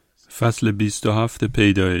فصل 27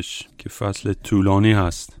 پیدایش که فصل طولانی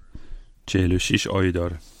هست، 46 آیه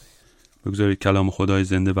داره. بگذارید کلام خدای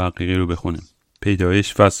زنده و حقیقی رو بخونیم.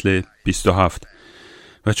 پیدایش فصل 27.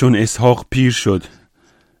 و چون اسحاق پیر شد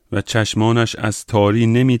و چشمانش از تاری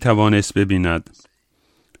نمیتوانست ببیند،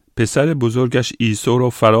 پسر بزرگش عیسی را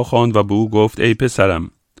فرا خواند و به او گفت ای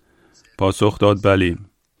پسرم. پاسخ داد بلی.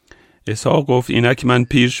 اسحاق گفت اینک من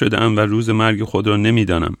پیر شدم و روز مرگ خود را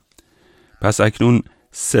نمیدانم. پس اکنون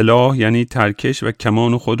سلاح یعنی ترکش و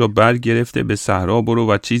کمان خود را برگرفته به صحرا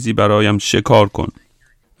برو و چیزی برایم شکار کن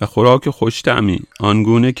و خوراک خوش طعمی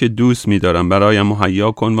آنگونه که دوست می‌دارم برایم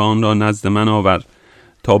مهیا کن و آن را نزد من آور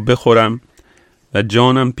تا بخورم و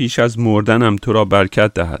جانم پیش از مردنم تو را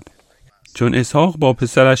برکت دهد. چون اسحاق با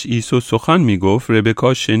پسرش عیسی سخن می‌گفت،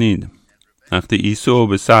 ربکا شنید. وقتی عیسی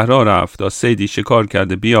به صحرا رفت تا صیدی شکار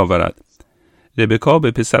کرده بیاورد، ربکا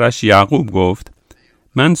به پسرش یعقوب گفت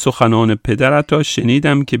من سخنان پدرت را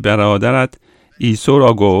شنیدم که برادرت عیسی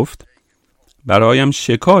را گفت برایم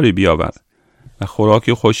شکاری بیاور و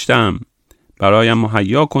خوراکی خوش طعم برایم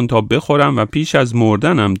مهیا کن تا بخورم و پیش از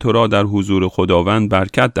مردنم تو را در حضور خداوند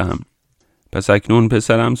برکت دهم. پس اکنون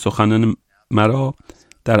پسرم سخنان مرا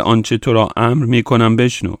در آنچه تو را امر می کنم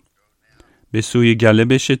بشنو. به سوی گله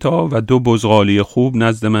بشتا و 2 بزغالی خوب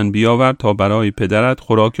نزد من بیاور تا برای پدرت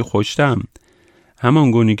خوراک خوش طعم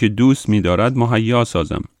همان گونی که دوست می دارد مهیا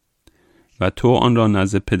سازم و تو آن را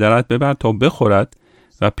نزد پدرت ببر تا بخورد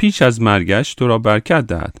و پیش از مرگش تو را برکت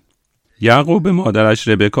دهد. یعقوب مادرش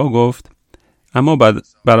ربکا گفت اما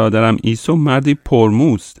برادرم عیسی مردی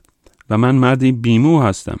پرموست و من مردی بیمو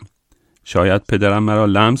هستم. شاید پدرم مرا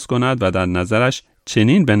لمس کند و در نظرش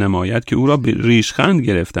چنین بنماید که او را به ریشخند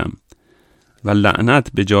گرفتم و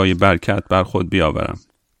لعنت به جای برکت بر خود بیاورم.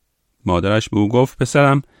 مادرش به او گفت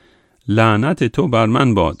پسرم، لعنت تو بر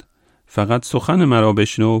من باد، فقط سخن مرا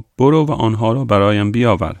بشنو، برو و آنها را برایم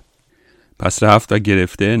بیاور. پس رفت و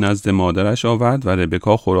گرفته نزد مادرش آورد و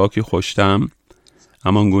ربکا خوراکی خوش طعم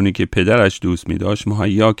همان گونه که پدرش دوست می داشت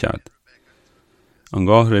مهیا کرد.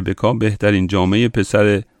 آنگاه ربکا بهترین جامه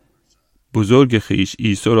پسر بزرگ خیش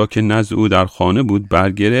عیسی را که نزد او در خانه بود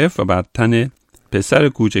برگرفت و بر تن پسر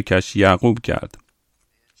کوچکش یعقوب کرد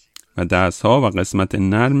و دستها و قسمت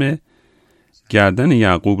نرم گردن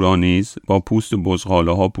یعقوب را نیز با پوست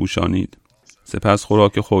بزغاله ها پوشانید. سپس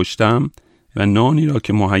خوراک خوش طعم و نانی را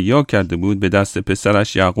که مهیا کرده بود به دست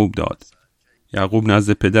پسرش یعقوب داد. یعقوب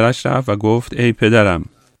نزد پدرش رفت و گفت ای پدرم.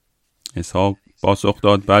 اسحاق پاسخ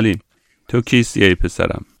داد بلی. تو کیستی ای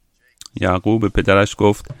پسرم؟ یعقوب به پدرش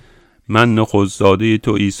گفت من نخستزاده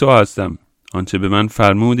تو عیسی هستم. آنچه به من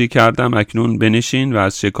فرمودی کردم، اکنون بنشین و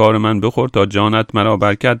از شکار من بخور تا جانت مرا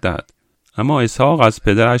برکت دهد. اما اسحاق از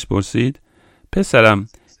پدرش پرسید پسرم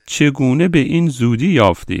چگونه به این زودی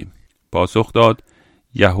یافتی؟ پاسخ داد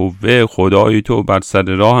یهوه خدای تو بر سر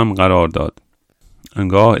راهم قرار داد.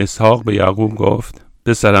 آنگاه اسحاق به یعقوب گفت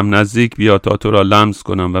پسرم نزدیک بیا تا تو را لمس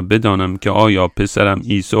کنم و بدانم که آیا پسرم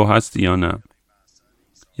عیسی هستی یا نه.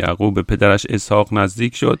 یعقوب به پدرش اسحاق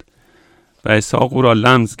نزدیک شد و اسحاق او را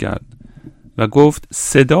لمس کرد و گفت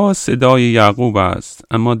صدای یعقوب است،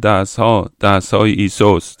 اما دستهای عیسی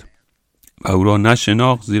است. و او را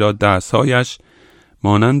نشناخت زیرا دستهایش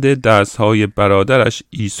مانند دستهای برادرش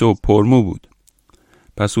عیسی پرمو بود.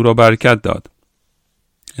 پس او را برکت داد.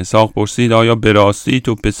 اسحاق پرسید آیا به راستی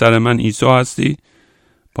تو پسر من عیسی هستی؟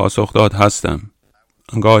 پاسخ داد هستم.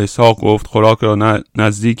 آنگاه اسحاق گفت خوراک را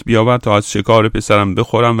نزدیک بیاور تا از شکار پسرم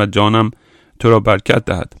بخورم و جانم تو را برکت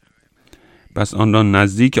دهد. پس آن را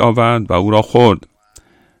نزدیک آورد و او را خورد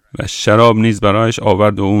و شراب نیز برایش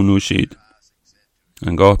آورد و او نوشید.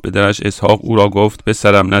 آنگاه پدرش اسحاق او را گفت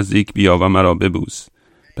پسرم نزدیک بیا و مرا ببوس.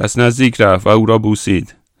 پس نزدیک رفت و او را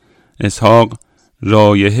بوسید. اسحاق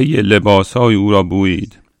رایحه لباسهای او را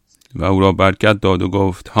بویید و او را برکت داد و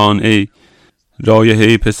گفت هان ای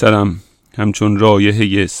رایحه پسرم، همچون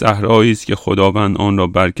رایحه صحرایی است که خداوند آن را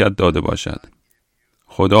برکت داده باشد.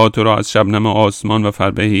 خدا تو را از شبنم آسمان و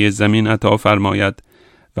فربهی زمین عطا فرماید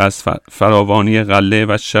و از فراوانی غله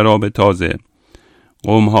و شراب تازه.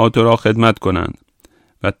 قوم‌ها تو را خدمت کنند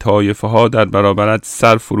و طایفه ها در برابرت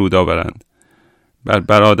سر فرود آورند. بر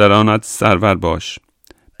برادرانت سرور باش.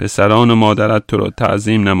 پسران و مادرت تو را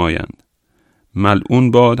تعظیم نمایند.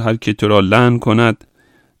 ملعون باد هر که تو را لعن کند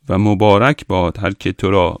و مبارک باد هر که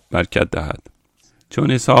تو را برکت دهد.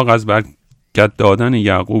 چون اسحاق از برکت دادن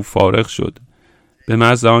یعقوب فارغ شد، به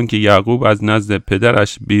محض آنکه یعقوب از نزد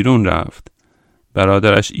پدرش بیرون رفت،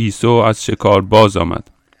 برادرش عیسی از شکار باز آمد.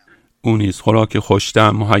 او نیز خوراک خوش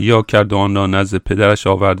طعم مهیا کرد و آن را نزد پدرش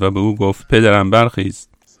آورد و به او گفت پدرم برخیز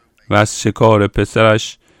و از شکار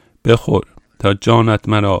پسرش بخور تا جانت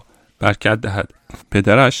مرا برکت دهد.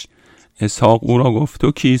 پدرش اسحاق او را گفت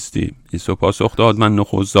تو کیستی؟ عیسی پاسخ داد من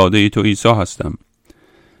نخست‌زاده تو عیسی هستم.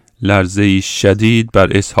 لرزه‌ای شدید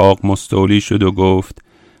بر اسحاق مستولی شد و گفت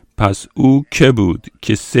پس او که بود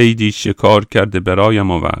که صیدی شکار کرده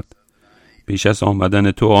برایم آورد؟ پیش از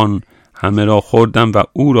آمدن تو آن همه را خوردم و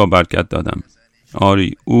او را برکت دادم.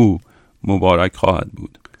 آری او مبارک خواهد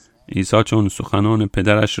بود. عیسی چون سخنان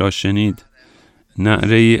پدرش را شنید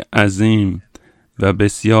نعره عظیم و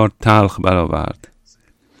بسیار تلخ برآورد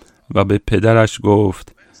و به پدرش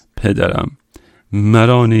گفت پدرم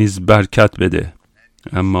مرا نیز برکت بده.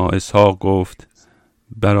 اما اسحاق گفت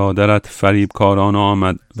برادرت فریبکارانه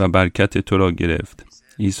آمد و برکت تو را گرفت.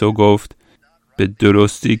 عیسی گفت به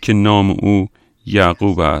درستی که نام او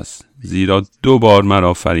یعقوب است، زیرا 2 بار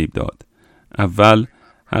مرا فریب داد. اول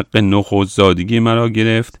حق نخست‌زادگی مرا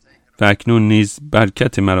گرفت و اکنون نیز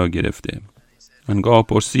برکت مرا گرفته. آنگاه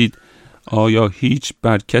پرسید آیا هیچ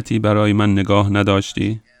برکتی برای من نگاه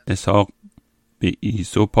نداشتی؟ اسحاق به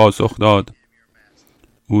عیسی پاسخ داد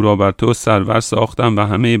او را بر تو سرور ساختم و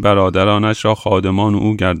همه برادرانش را خادمان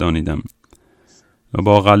او گردانیدم و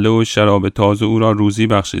با غله و شراب تازه او را روزی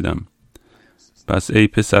بخشیدم. پس ای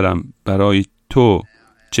پسرم برای تو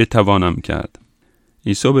چه توانم کرد؟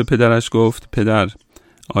 عیسی به پدرش گفت پدر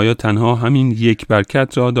آیا تنها همین یک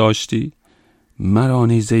برکت را داشتی؟ مرا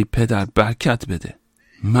نیز ای پدر برکت بده،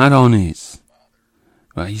 مرا نیز.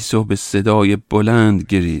 و عیسی به صدای بلند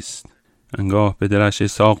گریست. آنگاه پدرش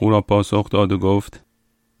اسحاق او را پاسخ داد و گفت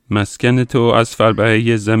مسکن تو از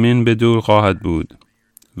فربهه زمین به دور خواهد بود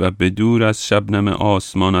و به دور از شبنم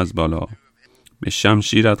آسمان از بالا. به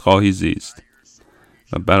شمشیرت خواهی زیست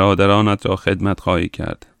و برادرانت را خدمت خواهی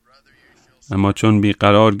کرد. اما چون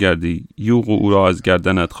بیقرار گردی یوغ او را از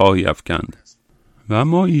گردنت خواهی افکند. و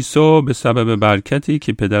اما عیسی به سبب برکتی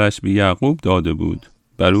که پدرش به یعقوب داده بود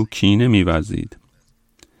بر او کینه می‌ورزید.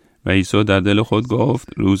 و عیسی در دل خود گفت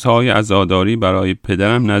روزهای عزاداری برای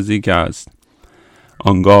پدرم نزدیک است.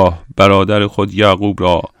 آنگاه برادر خود یعقوب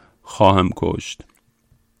را خواهم کشت.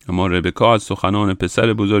 اما ربکا از سخنان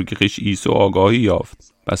پسر بزرگ خویش عیسی آگاهی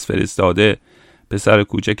یافت. پس فرستاده پسر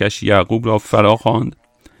کوچکش یعقوب را فرا خواند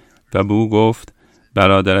و به او گفت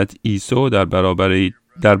برادرت عیسی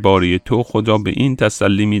در باره تو خود را به این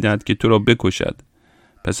تسلی می‌دهد که تو را بکشد.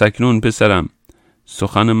 پس اکنون پسرم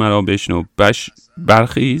سخن مرا بشنو،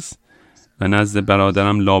 برخیز و نزد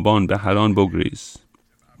برادرم لابان به حران بگریز.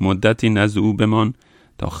 مدتی نزد او بمان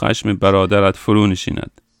تا خشم برادرت فرو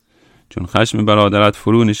نشیند. چون خشم برادرت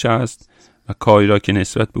فرو نشست و کاری را که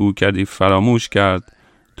نسبت به او کردی فراموش کرد،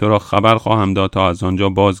 تو را خبر خواهم داد تا از آنجا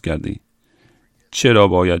بازگردی. چرا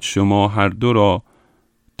باید شما هر دو را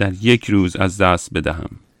در یک روز از دست بدهم؟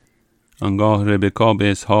 آنگاه ربکا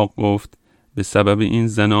به اسحاق گفت به سبب این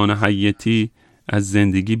زنان حیتی از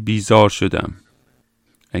زندگی بیزار شدم.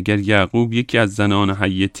 اگر یعقوب یکی از زنان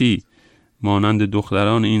حیتی مانند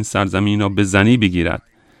دختران این سرزمین را به زنی بگیرد،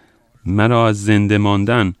 مرا از زنده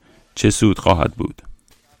ماندن چه سود خواهد بود؟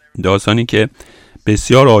 داستانی که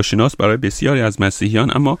بسیار آشناست برای بسیاری از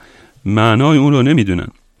مسیحیان، اما معنای اون رو نمیدونن.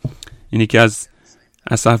 اینی که از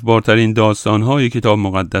اسفبارترین داستان‌های کتاب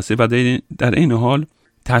مقدسه و در این حال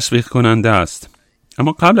تشویق کننده است.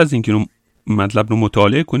 اما قبل از اینکه مطلب رو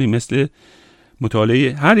مطالعه کنیم، مثل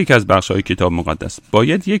مطالعه هر یک از بخش‌های کتاب مقدس،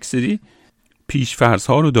 باید یک سری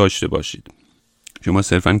پیش‌فرض‌ها رو داشته باشید. شما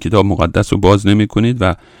صرفاً کتاب مقدس رو باز نمی‌کنید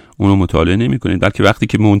و اون رو مطالعه نمی‌کنید، بلکه وقتی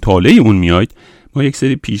که مطالعه اون میایید، ما یک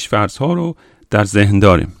سری پیش‌فرض‌ها رو در ذهن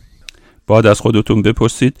داریم. باید از خودتون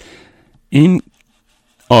بپرسید این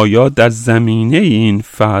آیات در زمینه این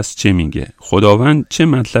فصل چه میگه؟ خداوند چه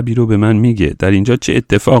مطلبی رو به من میگه؟ در اینجا چه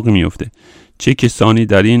اتفاقی میفته؟ چه کسانی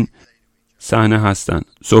در این صحنه هستن؟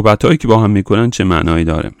 صحبتایی که با هم میکنن چه معنایی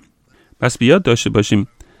داره؟ پس بیاد داشته باشیم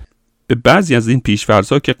به بعضی از این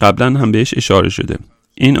پیش‌فرض‌ها که قبلا هم بهش اشاره شده.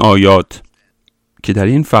 این آیات که در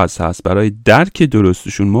این فصل هست، برای درک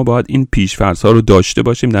درستشون ما باید این پیش‌فرض‌ها رو داشته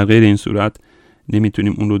باشیم. در غیر این صورت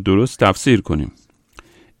نمیتونیم اون رو درست تفسیر کنیم.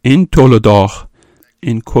 این تولداخ،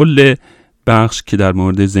 این کل بخش که در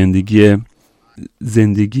مورد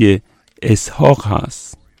زندگی اسحاق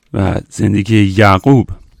هست و زندگی یعقوب،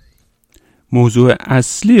 موضوع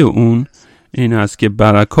اصلی اون این است که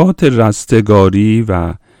برکات رستگاری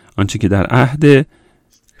و آنچه که در عهد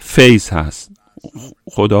فیض هست،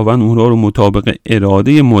 خداوند اون رو مطابق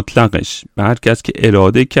اراده مطلقش به هر کس که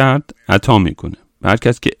اراده کرد عطا میکنه، به هر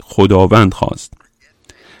کس که خداوند خواست.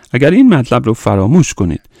 اگر این مطلب رو فراموش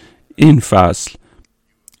کنید، این فصل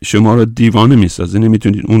شما رو دیوانه میسازه،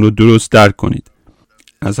 نمیتونید اون رو درست درک کنید.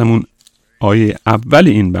 از همون آیه اول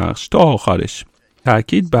این بخش تا آخرش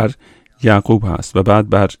تأکید بر یعقوب هست و بعد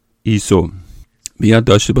بر عیسی. بیاد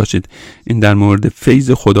داشته باشید این در مورد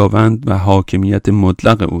فیض خداوند و حاکمیت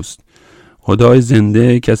مطلق اوست. خدای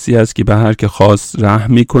زنده کسی است که به هر که خواست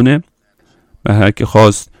رحم میکنه، به هر که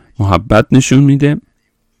خواست محبت نشون میده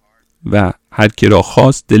و هر کی را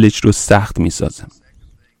خواست دلش رو سخت میسازه.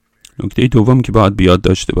 نکته دوم که باید بیاد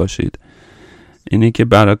داشته باشید اینه که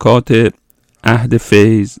برکات عهد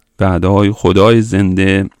فیض، وعده‌های خدای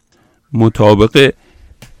زنده مطابق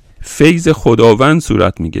فیض خداوند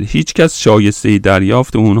صورت میگیره. هیچ کس شایسته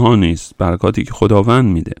دریافت اونها نیست. برکاتی که خداوند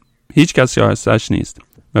میده هیچ کس شایستش نیست.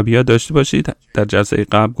 و بیاد داشته باشید در جلسه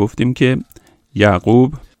قبل گفتیم که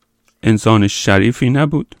یعقوب انسان شریفی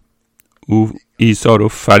نبود. او عیسی رو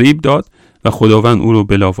فریب داد و خداوند او رو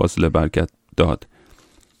بلافاصله برکت داد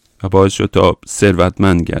و باعث شد تا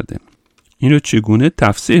ثروتمند گرده. این رو چگونه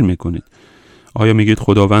تفسیر میکنید؟ آیا میگید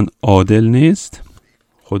خداوند عادل نیست؟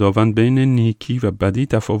 خداوند بین نیکی و بدی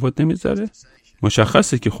تفاوت نمیذاره؟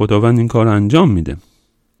 مشخصه که خداوند این کار انجام میده،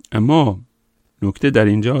 اما نکته در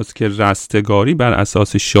اینجاست که رستگاری بر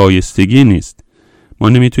اساس شایستگی نیست. ما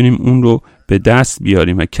نمیتونیم اون رو به دست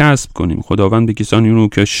بیاریم و کسب کنیم. خداوند به کسانی اون رو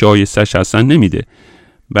که شایستش هستن نمیده،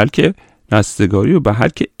 بلکه رستگاری رو به هر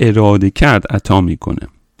که اراده کرد عطا میکنه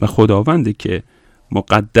و خداونده که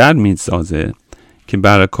مقدر میسازه که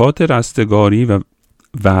برکات رستگاری و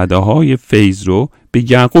وعده های فیض رو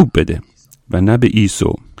به یعقوب بده و نه به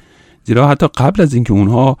عیسی. زیرا حتی قبل از اینکه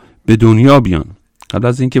اونها به دنیا بیان، قبل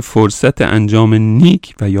از اینکه فرصت انجام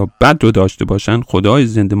نیک و یا بد رو داشته باشن، خدای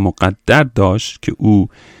زنده مقدر داشت که او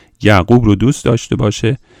یعقوب رو دوست داشته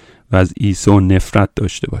باشه و از عیسی نفرت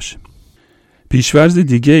داشته باشه. پیشورز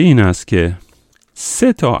دیگه این است که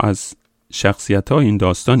 3 تا از شخصیت ها این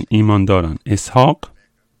داستان ایمان دارن: اسحاق،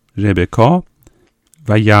 ربکا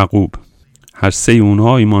و یعقوب. هر 3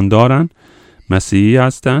 اونها ایمان دارن، مسیحی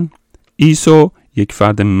هستن. عیسی یک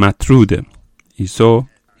فرد مطروده. عیسی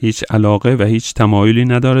هیچ علاقه و هیچ تمایلی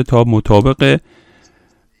نداره تا مطابق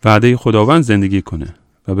وعده خداوند زندگی کنه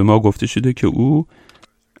و به ما گفته شده که او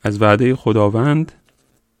از وعده خداوند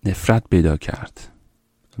نفرت پیدا کرد.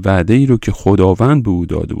 وعده ای رو که خداوند به او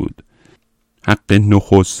داده بود، حق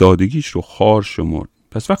نخست زادگیش رو خوار شمرد.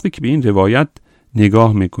 پس وقتی که به این روایت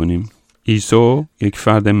نگاه میکنیم، عیسی یک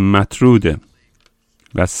فرد مطروده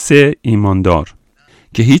و 3 ایماندار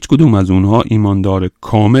که هیچ کدوم از اونها ایماندار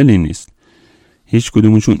کاملی نیست. هیچ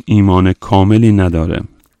کدومشون ایمان کاملی نداره.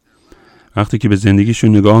 وقتی که به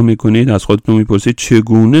زندگیشون نگاه میکنید از خودتون میپرسید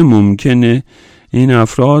چگونه ممکنه این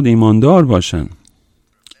افراد ایماندار باشن؟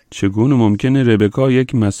 چگونه ممکنه ربکا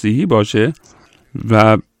یک مسیحی باشه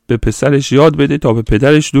و به پسرش یاد بده تا به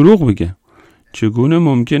پدرش دروغ بگه؟ چگونه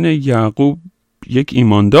ممکنه یعقوب یک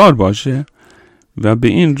ایماندار باشه و به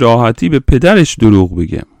این راحتی به پدرش دروغ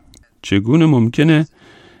بگه؟ چگونه ممکنه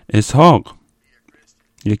اسحاق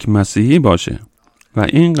یک مسیحی باشه و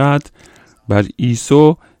اینقدر بر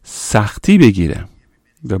عیسی سختی بگیره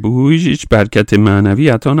و به او هیچ برکت معنوی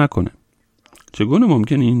عطا نکنه؟ چگونه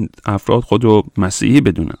ممکنه این افراد خود رو مسیحی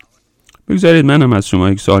بدونن؟ بگذارید منم از شما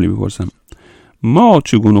یک سوالی بپرسم. ما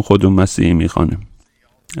چگونه خود رو مسیحی میخوانیم؟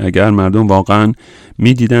 اگر مردم واقعا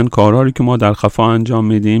میدیدن کارهایی که ما در خفا انجام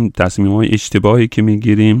میدیم، تصمیم‌های اشتباهی که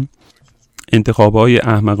میگیریم، انتخاب‌های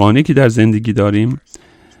احمقانه که در زندگی داریم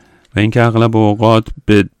و اینکه اغلب اوقات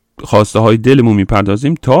به خواسته های دلمون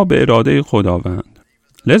میپردازیم تا به اراده خداوند،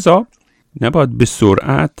 لذا نباید به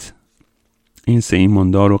سرعت این 3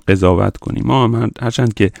 ایماندار رو قضاوت کنیم. ما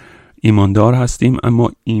هرچند که ایماندار هستیم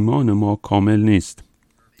اما ایمان ما کامل نیست.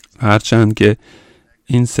 هرچند که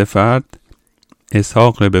این 3 فرد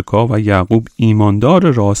اسحاق، ربکا و یعقوب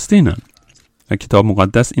ایماندار راستینن و کتاب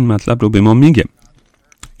مقدس این مطلب رو به ما میگه،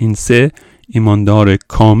 این 3 ایماندار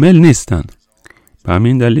کامل نیستن. به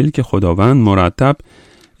همین دلیل که خداوند مرتب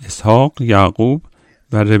اسحاق، یعقوب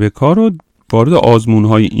و ربکا رو وارد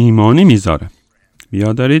آزمون‌های ایمانی میذاره.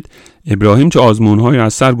 بیاد دارید ابراهیم چه آزمون‌هایی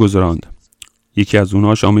از سر گذراند. یکی از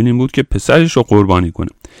اونها شامل این بود که پسرش رو قربانی کنه.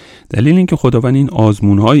 دلیل این که خداوند این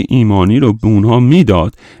آزمون‌های ایمانی رو به اونها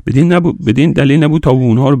میداد بدین دلیل نبود تا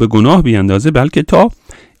اونها رو به گناه بیاندازه، بلکه تا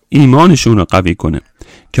ایمانشون رو قوی کنه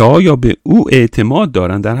که آیا به او اعتماد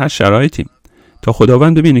دارن در هر شرایطی. تا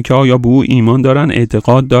خداوند ببینه که آیا به او ایمان دارن،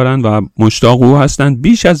 اعتقاد دارن و مشتاق او هستند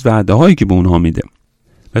بیش از وعده هایی که به اونها میده.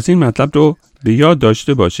 پس این مطلب رو به یاد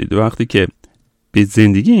داشته باشید. وقتی که به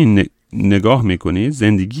زندگی این نگاه میکنید،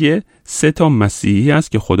 زندگی 3 تا مسیحی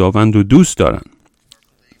است که خداوند رو دوست دارن.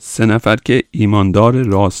 3 نفر که ایماندار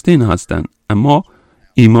راستین هستن اما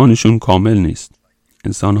ایمانشون کامل نیست.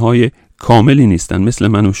 انسانهای کاملی نیستن مثل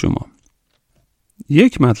من و شما.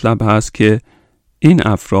 یک مطلب هست که این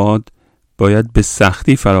افراد باید به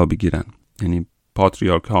سختی فرا بگیرن. یعنی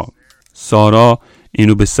پاتریارک ها، سارا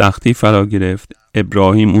اینو به سختی فرا گرفت،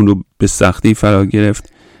 ابراهیم اون رو به سختی فرا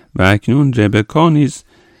گرفت و اکنون ربکا نیز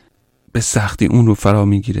به سختی اون رو فرا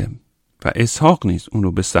میگیره و اسحاق نیز اون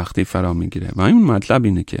رو به سختی فرا میگیره. و این مطلب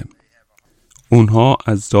اینه که اونها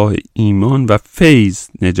از راه ایمان و فیض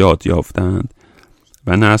نجات یافتند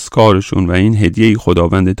و نه از کارشون و این هدیه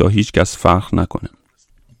خداونده تا هیچ کس فرق نکنه.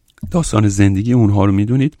 داستان زندگی اونها رو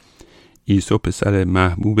میدونید. عیسی پسر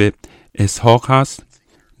محبوب اسحاق هست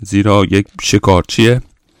زیرا یک شکارچیه.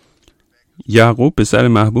 یعقوب پسر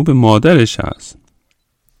محبوب مادرش هست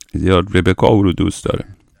زیرا ربکا او رو دوست داره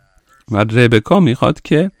و ربکا میخواد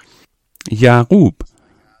که یعقوب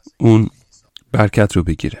اون برکت رو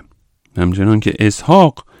بگیره، همچنان که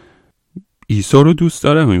اسحاق عیسی رو دوست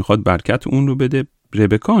داره و میخواد برکت اون رو بده.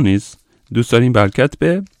 ربکا نیز دوست داره این برکت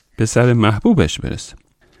به پسر محبوبش برسه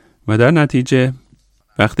و در نتیجه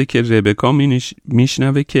وقتی که ربکا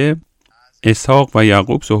میشنوه که اسحاق و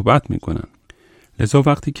یعقوب صحبت میکنن، لذا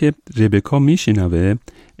وقتی که ربکا میشنوه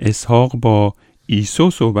اسحاق با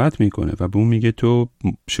عیسی صحبت میکنه و به اون میگه تو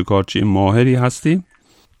شکارچی ماهری هستی،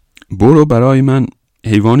 برو برای من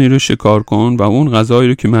حیوانی رو شکار کن و اون غذایی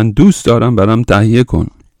رو که من دوست دارم برام تهیه کن،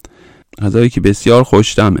 غذایی که بسیار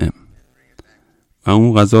خوش‌طعمه، و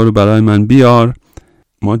اون غذا رو برای من بیار.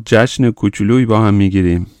 ما جشن کوچولویی با هم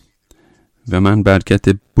میگیریم و من برکت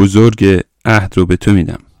بزرگ عهد رو به تو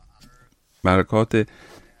میدم. برکات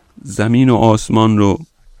زمین و آسمان رو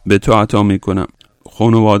به تو عطا میکنم.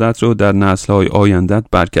 خانوادت رو در نسل‌های آیندت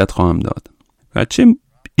برکت خواهم داد. و چه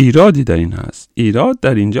ایرادی در این هست؟ ایراد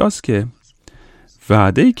در اینجاست که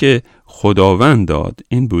وعده‌ای که خداوند داد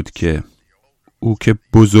این بود که او که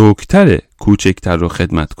بزرگتر کوچکتر رو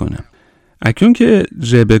خدمت کنه. اکنون که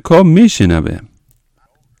ربکا میشنوه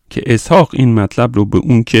که اسحاق این مطلب رو به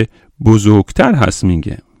اون که بزرگتر هست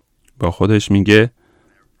میگه، با خودش میگه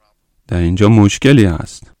در اینجا مشکلی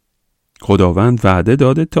هست. خداوند وعده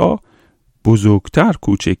داده تا بزرگتر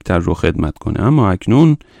کوچکتر رو خدمت کنه، اما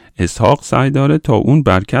اکنون اسحاق سعی داره تا اون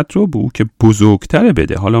برکت رو به او که بزرگتر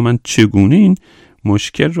بده. حالا من چگونه این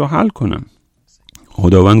مشکل رو حل کنم؟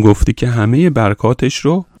 خداوند گفتی که همه برکاتش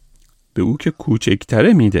رو به او که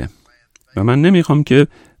کوچکتره میده و من نمیخوام که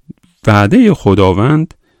وعده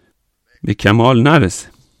خداوند به کمال نرسه.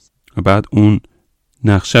 و بعد اون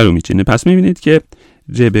نقشه رو میچینه. پس میبینید که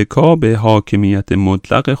ربکا به حاکمیت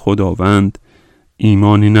مطلق خداوند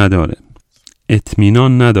ایمانی نداره،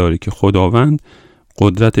 اطمینان نداره که خداوند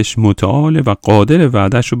قدرتش متعال و قادر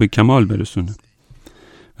وعدش رو به کمال برسونه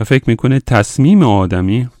و فکر میکنه تصمیم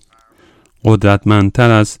آدمی قدرتمندتر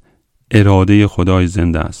از اراده خدای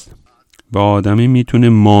زنده است و آدمی میتونه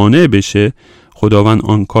مانع بشه خداوند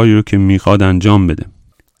آن کاری رو که میخواد انجام بده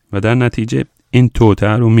و در نتیجه این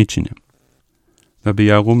توطئه رو میچینه و به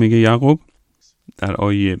یعقوب میگه یعقوب در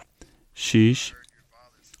آیه 6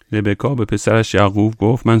 ربکا به پسرش یعقوب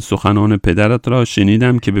گفت من سخنان پدرت را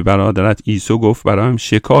شنیدم که به برادرت عیسی گفت برایم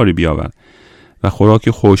شکاری بیاور و خوراک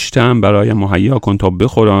خوش‌طعم برایم مهیا کن تا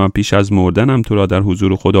بخورم و پیش از مردنم تو را در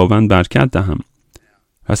حضور خداوند برکت دهم.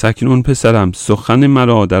 پس اکنون پسرم سخن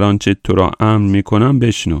مرا در آنچه تو را امر میکنم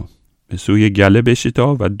بشنو، به سوی گله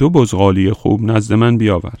بشتا و 2 بزغالی خوب نزد من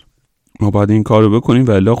بیاور. ما باید این کار رو بکنیم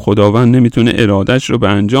و الا خداوند نمیتونه ارادش رو به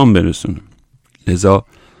انجام برسونه. لذا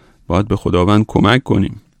باید به خداوند کمک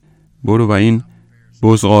کنیم. برو و این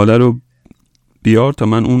بزغاله رو بیار تا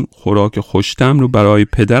من اون خوراک خوش‌طعم رو برای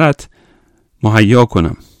پدرت مهیا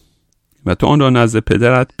کنم و تو آن را نزد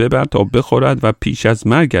پدرت ببر تا بخورد و پیش از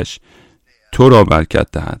مرگش تو را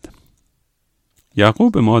برکت دهد.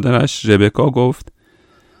 یعقوب به مادرش ربکا گفت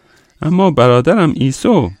اما برادرم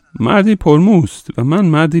عیسی مردی پرموست و من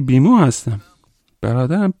مردی بیمو هستم.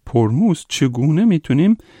 برادرم پرموست، چگونه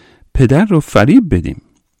میتونیم پدر رو فریب بدیم؟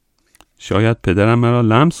 شاید پدرم مرا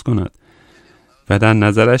لمس کند و در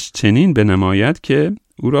نظرش چنین بنماید که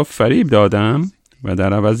او را فریب دادم و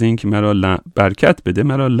در عوض این که مرا برکت بده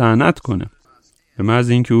مرا لعنت کنه. به محض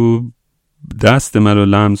این که او دست مرا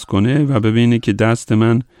لمس کنه و ببینه که دست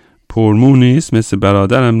من پرمو نیست، مثل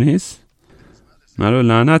برادرم نیست، مرا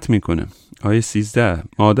لعنت میکنه. آیه 13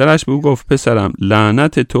 مادرش به او گفت پسرم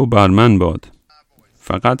لعنت تو بر من باد،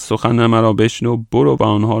 فقط سخن مرا بشنو، برو و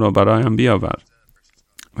آنها را برایم بیاور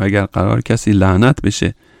و اگر قرار کسی لعنت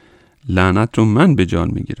بشه لعنت رو من به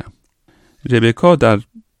جان میگیرم. ربکا در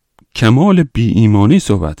کمال بی ایمانی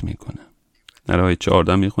صحبت میکنه. در آیه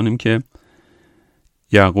 14 میخونیم که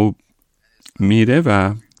یعقوب میره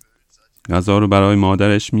و غذا رو برای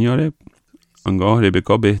مادرش میاره. آنگاه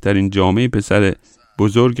ربکا بهترین جامعه پسر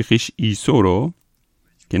بزرگ خیش عیسی رو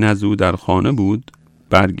که نزد او در خانه بود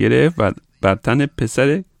برگرفت و بر تن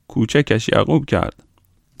پسر کوچکش یعقوب کرد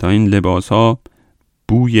تا این لباس ها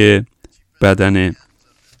بوی بدن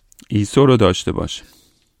عیسی رو داشته باشه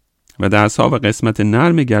و دستها و قسمت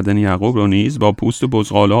نرم گردن یعقوب رو نیز با پوست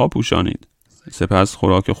بزغاله ها پوشانید. سپس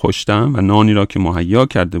خوراک خوش‌طعم و نانی را که مهیا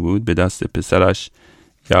کرده بود به دست پسرش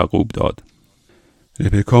یعقوب داد.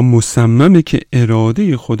 ربکا مصممه که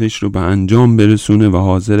اراده خودش رو به انجام برسونه و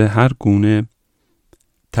حاضر هر گونه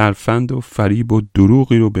ترفند و فریب و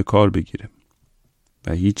دروغی رو به کار بگیره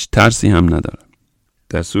و هیچ ترسی هم نداره،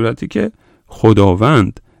 در صورتی که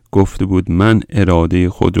خداوند گفته بود من اراده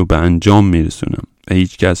خود رو به انجام میرسونم و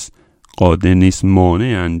هیچ کس قادر نیست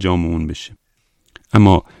مانع انجام اون بشه.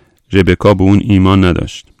 اما ربکا به اون ایمان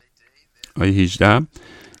نداشت. آیه 18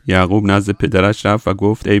 یعقوب نزد پدرش رفت و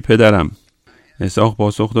گفت ای پدرم. اسحاق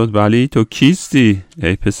پاسخ داد ولی تو کیستی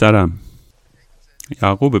ای پسرم؟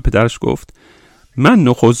 یعقوب به پدرش گفت من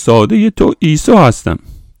نخست‌زاده تو عیسی هستم،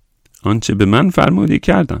 آنچه به من فرمودی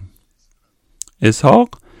کردم. اسحاق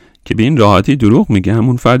که به این راحتی دروغ میگه،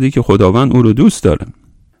 همون فردی که خداوند او رو دوست داره،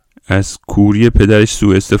 از کوری پدرش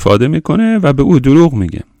سوء استفاده میکنه و به او دروغ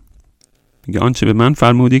میگه. میگه آنچه به من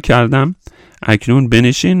فرمودی کردم، اکنون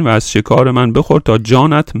بنشین و از شکار من بخور تا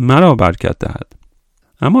جانت مرا برکت دهد.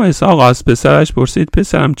 اما اسحاق از پسرش پرسید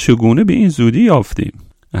پسرم چگونه به این زودی یافتی؟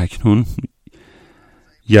 اکنون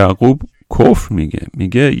یعقوب کفر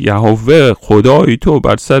میگه یهوه خدای تو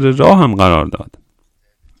بر سر راه هم قرار داد.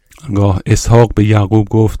 آنگاه اسحاق به یعقوب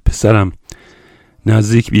گفت پسرم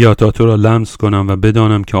نزدیک بیا تا تو را لمس کنم و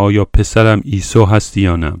بدانم که آیا پسرم عیسی هستی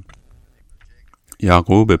یا نه.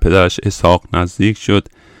 یعقوب به پدرش اسحاق نزدیک شد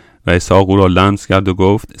و اسحاق او را لمس کرد و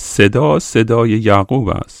گفت صدای یعقوب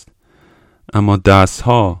است، اما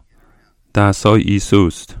دست‌های عیسی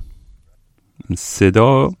است.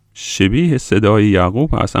 صدا شبیه صدای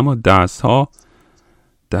یعقوب است، اما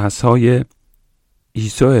دست‌های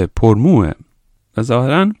عیسی پرموه. و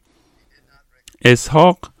ظاهراً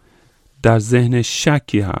اسحاق در ذهن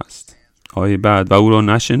شکی هست. آیه بعد و او را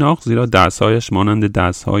نشناخت زیرا دست‌هایش مانند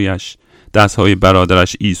دست‌های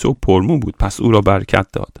برادرش عیسی پرمو بود، پس او را برکت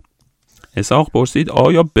داد. اسحاق پرسید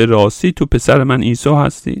آیا به راستی تو پسر من عیسی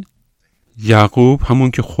هستی؟ یعقوب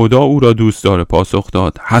همون که خدا او را دوست داره پاسخ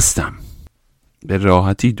داد هستم. به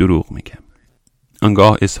راحتی دروغ میگه.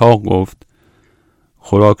 آنگاه اسحاق گفت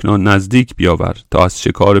خوراک نزدیک بیاور تا از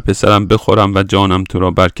شکار پسرم بخورم و جانم تو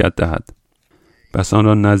را برکت دهد. پس آن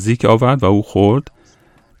را نزدیک آورد و او خورد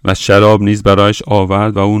و شراب نیز برایش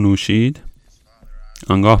آورد و او نوشید.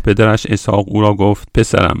 آنگاه پدرش اسحاق او را گفت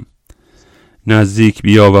پسرم نزدیک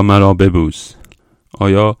بیا و مرا ببوس.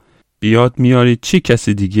 آیا بیاد میاری چه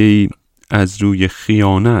کسی دیگه ای از روی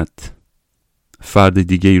خیانت فرد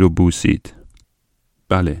دیگه ای رو بوسید؟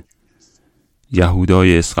 بله،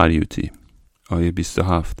 یهودای اسخریوطی. آیه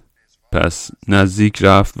 27 پس نزدیک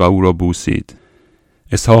رفت و او را بوسید.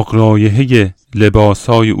 اسحاق رایحه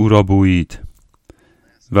لباسهای او را بویید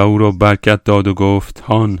و او را برکت داد و گفت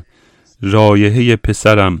هان رایحه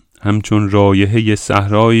پسرم همچون رایحه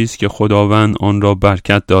صحرایی است که خداوند آن را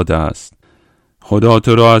برکت داده است. خدا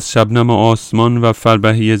تو را از شبنم آسمان و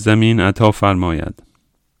فربهی زمین عطا فرماید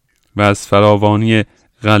و از فراوانی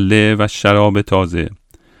غله و شراب تازه.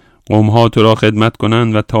 قوم‌ها تو را خدمت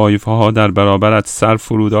کنند و طایفه‌ها در برابرت سر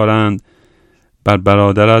فرو دارند. بر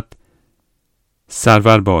برادرت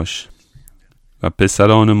سرور باش و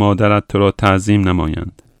پسران مادرت تو را تعظیم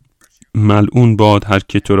نمایند. ملعون باد هر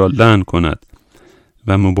که تو را لعن کند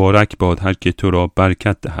و مبارک باد هر که تو را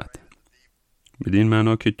برکت دهد. بدین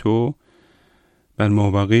معنا که تو بر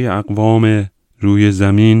مابقی اقوام روی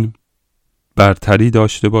زمین برتری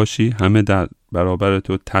داشته باشی، همه در برابر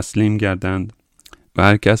تو تسلیم گردند و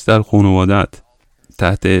هر کس در خانوادت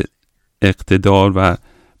تحت اقتدار و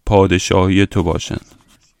پادشاهی تو باشند.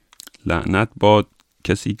 لعنت باد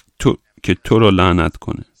کسی که تو را لعنت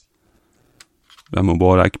کنه و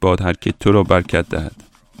مبارک باد هر که تو را برکت دهد.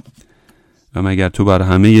 و مگر تو بر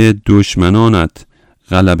همه دشمنانت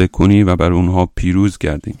غلبه کنی و بر اونها پیروز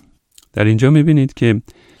گردی. در اینجا میبینید که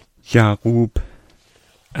یعقوب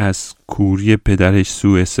از کوری پدرش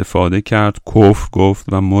سوء استفاده کرد، کفر گفت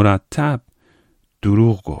و مرتب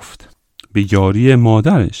دروغ گفت به یاری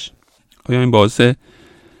مادرش. آیا این باعث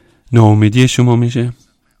ناامیدی شما میشه؟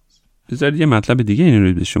 بذارید یه مطلب دیگه این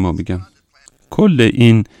رو به شما بگم. کل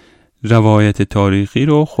این روایت تاریخی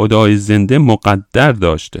رو خدای زنده مقدر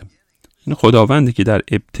داشته. این خداوندی که در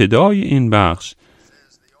ابتدای این بخش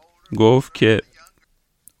گفت که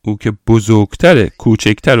او که بزرگتره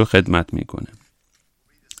کوچکتر رو خدمت میکنه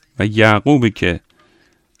و یعقوبی که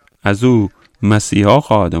از او مسیحا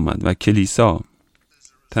خواهد آمد و کلیسا.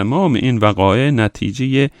 تمام این وقایع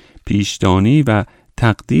نتیجه پیشدانی و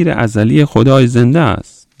تقدیر ازلی خدای زنده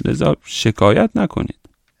است. لذا شکایت نکنید.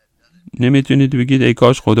 نمیتونید بگید ای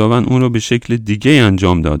کاش خداوند اون رو به شکل دیگه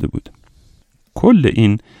انجام داده بود. کل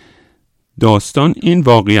این داستان این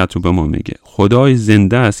واقعیت رو به ما میگه. خدای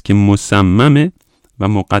زنده است که مصممه و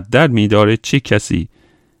مقدر می‌داره چه کسی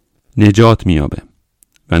نجات می‌یابه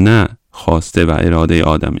و نه خواسته و اراده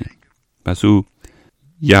آدمی. پس او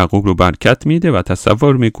یعقوب رو برکت میده و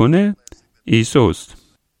تصور میکنه عیسی است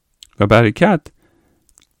و برکت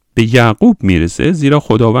به یعقوب میرسه، زیرا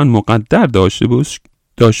خداوند مقدر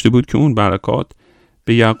داشته بود که اون برکات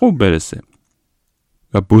به یعقوب برسه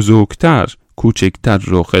و بزرگتر کوچکتر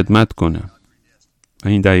رو خدمت کنه. و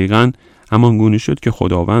این دقیقاً همان گونه شد که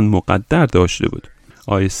خداوند مقدر داشته بود.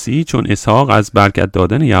 آیه 30 چون اسحاق از برکت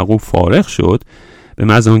دادن یعقوب فارغ شد، به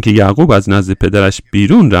محض آنکه یعقوب از نزد پدرش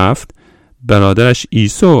بیرون رفت، برادرش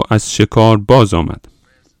عیسی از شکار باز آمد.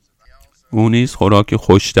 او نیز خوراک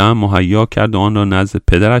خوش‌طعم مهیا کرد و آن را نزد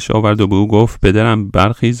پدرش آورد و به او گفت پدرم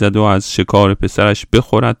برخیزد و از شکار پسرش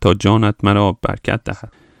بخورد تا جانت مرا برکت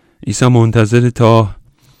دهد. عیسی منتظر تا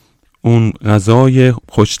اون غذای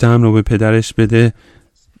خوش‌طعم رو به پدرش بده،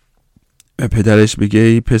 به پدرش بگه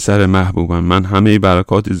ای پسر محبوبم، من همه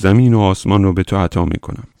برکات زمین و آسمان رو به تو عطا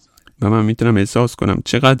میکنم. و من میتونم احساس کنم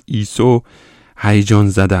چقدر عیسی هیجان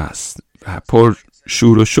زده است و پر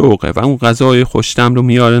شور و شوقه و اون غذای خوش‌طعم رو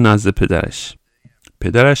میاره نزد پدرش.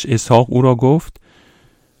 پدرش اسحاق او را گفت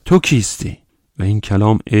تو کیستی؟ و این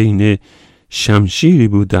کلام عین شمشیری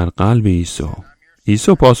بود در قلب عیسی.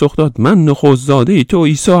 عیسی پاسخ داد من نخست‌زاده تو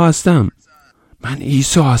عیسی هستم. من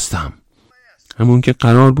عیسی هستم، همون که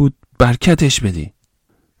قرار بود برکتش بدی.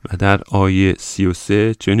 و در آیه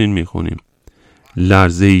 33 چنین میخونیم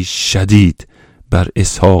لرزه‌ای شدید بر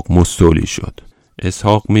اسحاق مستولی شد.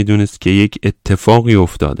 اسحاق میدونست که یک اتفاقی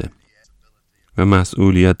افتاده و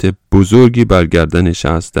مسئولیت بزرگی بر گردنش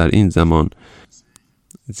است در این زمان،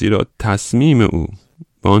 زیرا تصمیم او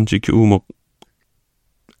با آنچه که او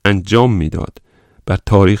انجام میداد بر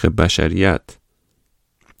تاریخ بشریت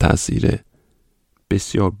تأثیر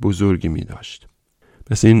بسیار بزرگی می داشت.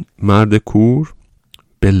 پس این مرد کور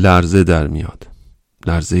به لرزه در میاد،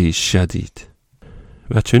 لرزه شدید،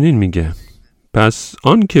 و چنین میگه پس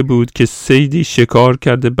آن که بود که صیدی شکار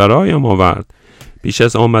کرده برایم آورد، پیش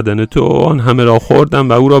از آمدن تو آن همه را خوردم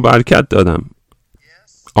و او را برکت دادم.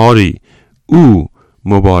 آری او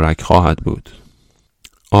مبارک خواهد بود.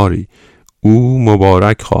 آری او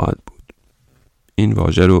مبارک خواهد بود. این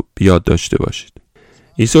واژه رو بیاد داشته باشید.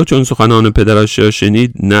 عیسی چون سخنان پدرش را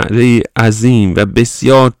شنید نعره عظیم و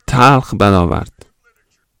بسیار تلخ برآورد،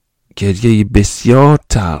 گریه بسیار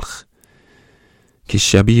تلخ که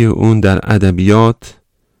شبیه اون در ادبیات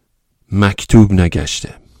مکتوب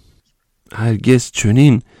نگشته. هرگز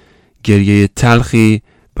چنین گریه تلخی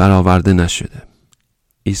برآورده نشده.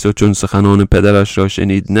 عیسی چون سخنان پدرش را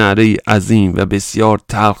شنید نعره عظیم و بسیار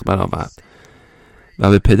تلخ برآورد و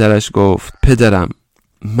به پدرش گفت پدرم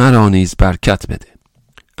مرا نیز برکت بده.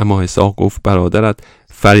 اما اسحاق گفت برادرت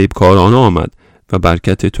فریبکارانه آمد و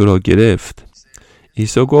برکت تو را گرفت.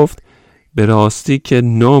 عیسی گفت به راستی که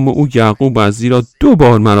نام او یعقوب است، زیرا 2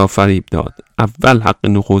 بار مرا فریب داد. اول حق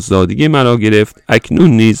نخست‌زادگی مرا گرفت، اکنون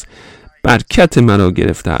نیز برکت مرا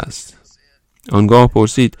گرفته است. آنگاه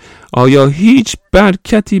پرسید آیا هیچ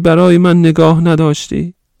برکتی برای من نگاه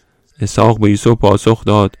نداشتی؟ اسحاق به عیسی پاسخ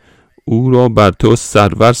داد او را بر تو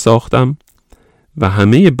سرور ساختم و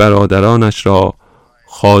همه برادرانش را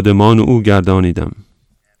خادمان او گردانیدم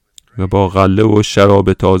و با غله و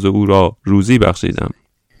شراب تازه او را روزی بخشیدم.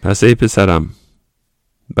 پس ای پسرم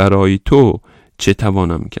برای تو چه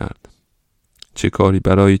توانم کرد؟ چه کاری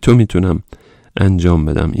برای تو میتونم انجام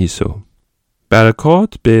بدم عیسی؟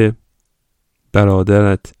 برکات به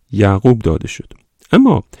برادرت یعقوب داده شد.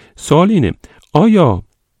 اما سوال اینه آیا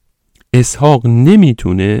اسحاق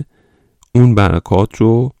نمیتونه اون برکات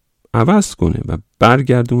رو عوض کنه و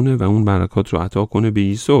برگردونه و اون برکات رو عطا کنه به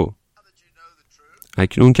عیسی؟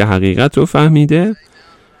 اکنون که حقیقت رو فهمیده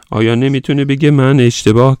آیا نمیتونه بگه من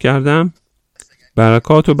اشتباه کردم،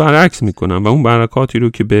 برکات رو برعکس میکنم و اون برکاتی رو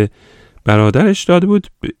که به برادرش داده بود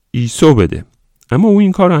به عیسی بده؟ اما او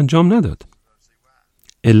این کار انجام نداد.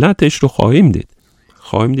 علتش رو خواهیم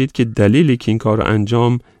دید که دلیلی که این کار رو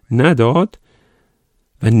انجام نداد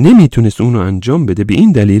و نمیتونست اون رو انجام بده به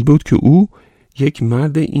این دلیل بود که او یک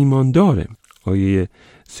مرد ایمان داره. آیه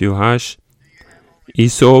 38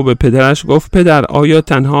 عیسی به پدرش گفت پدر آیا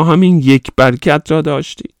تنها همین یک برکت را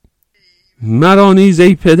داشتی؟ مرا نیز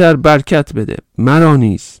ای پدر برکت بده، مرا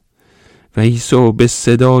نیز. و عیسی به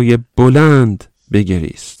صدای بلند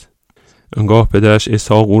بگریست. آنگاه پدرش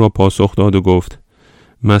اسحاق او را پاسخ داد و گفت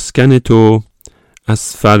مسکن تو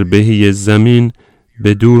از فربهی زمین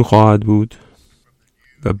به دور خواهد بود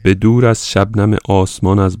و به دور از شبنم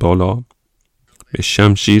آسمان از بالا. به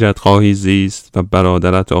شمشیرت خواهی زیست و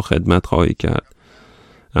برادرت را خدمت خواهی کرد،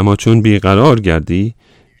 اما چون بیقرار گردی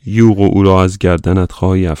یوغ او را از گردنت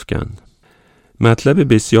خواهی افکند.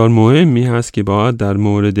 مطلب بسیار مهمی هست که باید در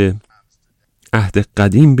مورد عهد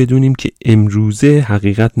قدیم بدونیم که امروزه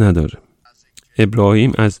حقیقت نداره.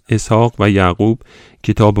 ابراهیم از اسحاق و یعقوب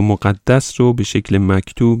کتاب مقدس رو به شکل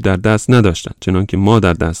مکتوب در دست نداشتن چنان که ما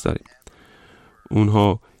در دست داریم.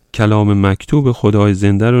 اونها کلام مکتوب خدای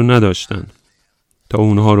زنده رو نداشتن تا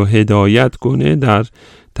اونها رو هدایت کنه در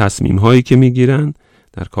تصمیم هایی که میگیرن،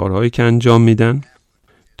 در کارهایی که انجام میدن،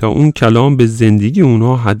 تا اون کلام به زندگی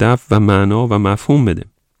اونها هدف و معنا و مفهوم بده.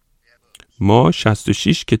 ما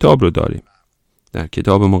 66 کتاب رو داریم در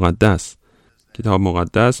کتاب مقدس. کتاب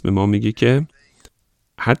مقدس به ما میگه که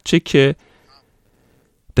هرچه که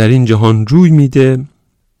در این جهان روی میده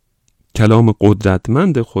کلام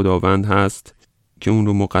قدرتمند خداوند هست که اون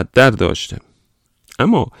رو مقدر داشته.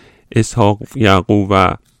 اما اسحاق، یعقوب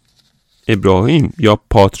و ابراهیم یا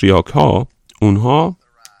پاتریارک ها، اونها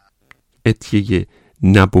عطیه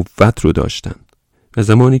نبوت رو داشتن و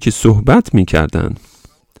زمانی که صحبت میکردن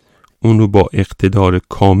اون رو با اقتدار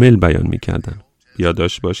کامل بیان میکردن.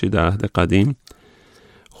 یادداشت باشید در عهد قدیم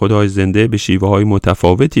خدای زنده به شیوه های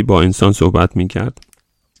متفاوتی با انسان صحبت میکرد.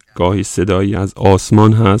 گاهی صدایی از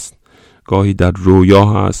آسمان هست، گاهی در رویا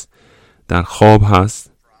هست، در خواب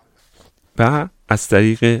هست و از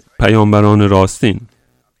طریق پیامبران راستین.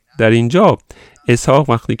 در اینجا اسحاق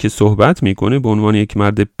وقتی که صحبت میکنه به عنوان یک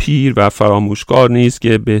مرد پیر و فراموشکار نیست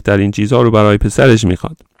که بهترین چیزها رو برای پسرش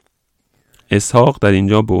میخواد. اسحاق در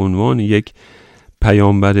اینجا به عنوان یک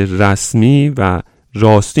پیامبر رسمی و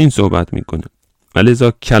راستین صحبت میکنه و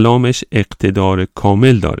لذا کلامش اقتدار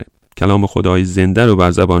کامل داره. کلام خدای زنده رو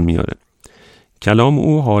بر زبان میاره. کلام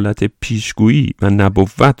او حالت پیشگویی و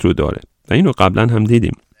نبوت رو داره و این رو قبلا هم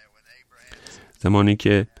دیدیم. زمانی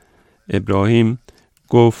که ابراهیم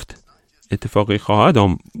گفت اتفاقی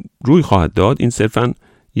روی خواهد داد، این صرفاً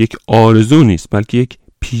یک آرزو نیست بلکه یک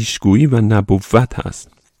پیشگویی و نبوت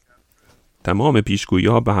هست. تمام پیشگویی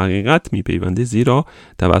ها به حقیقت میپیونده زیرا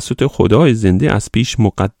توسط خدای زنده از پیش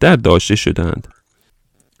مقدر داشته شدند.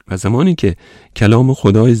 و زمانی که کلام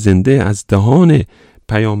خدای زنده از دهان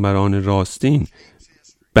پیامبران راستین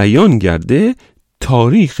بیان گرده،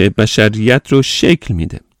 تاریخ بشریت رو شکل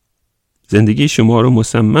میده. زندگی شما رو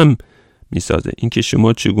مصمم میسازه. اینکه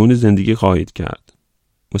شما چگونه زندگی خواهید کرد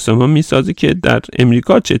مصمم میسازه که در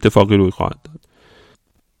امریکا چه اتفاقی روی خواهد داد.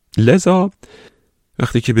 لذا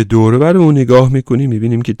وقتی که به دور و بر اون نگاه میکنیم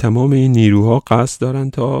میبینیم که تمام این نیروها قصد دارن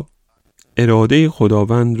تا اراده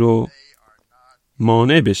خداوند رو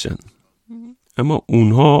مانع بشن، اما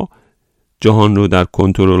اونها جهان رو در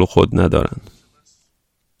کنترل خود ندارن.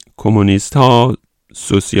 کمونیست ها،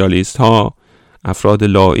 سوسیالیست ها، افراد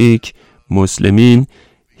لایک، مسلمین،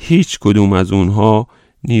 هیچ کدوم از اونها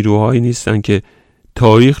نیروهایی نیستن که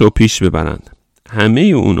تاریخ رو پیش ببرند. همه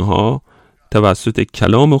اونها توسط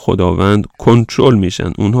کلام خداوند کنترل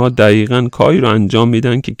میشن. اونها دقیقاً کاری رو انجام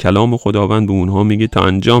میدن که کلام خداوند به اونها میگه تا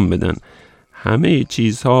انجام بدن. همه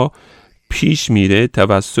چیزها پیش میره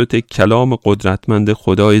توسط کلام قدرتمند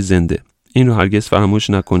خدای زنده. این رو هرگز فراموش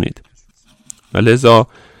نکنید. و لذا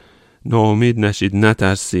ناامید نشید،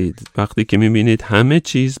 نترسید وقتی که میبینید همه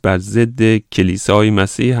چیز بر ضد کلیسای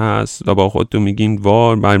مسیح هست و با خودتون میگین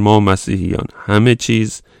وار بر ما مسیحیان، همه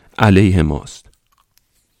چیز علیه ماست.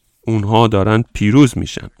 اونها دارن پیروز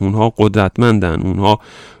میشن، اونها قدرتمندن، اونها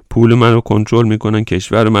پول من رو کنترل میکنن،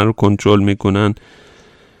 کشور من رو کنترل میکنن،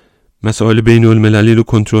 مسائل بین المللی رو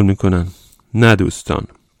کنترل میکنن. نه دوستان،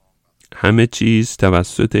 همه چیز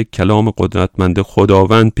توسط کلام قدرتمند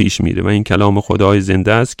خداوند پیش میره و این کلام خدای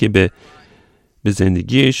زنده است که به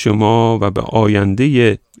زندگی شما و به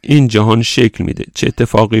آینده این جهان شکل میده. چه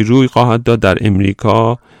اتفاقی روی خواهد داد در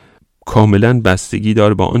امریکا کاملا بستگی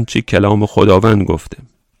داره با آنچه کلام خداوند گفته.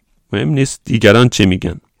 مهم نیست دیگران چه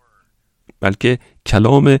میگن، بلکه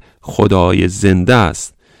کلام خدای زنده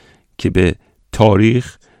است که به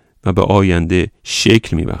تاریخ و به آینده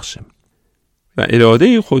شکل میبخشه. و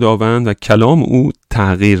اراده خداوند و کلام او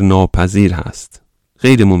تغییر ناپذیر هست.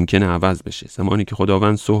 غیر ممکنه عوض بشه. زمانی که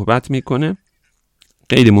خداوند صحبت میکنه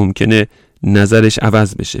غیر ممکنه نظرش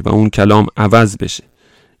عوض بشه و اون کلام عوض بشه.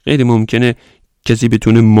 غیر ممکنه کسی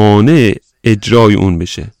بتونه مانع اجرای اون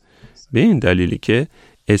بشه. به این دلیلی که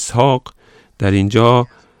اسحاق در اینجا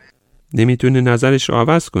نمیتونه نظرش رو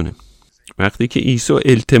عوض کنه. وقتی که عیسی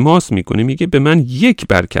التماس میکنه میگه به من یک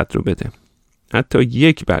برکت رو بده، حتی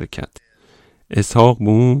یک برکت. اسحاق به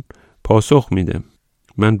اون پاسخ میده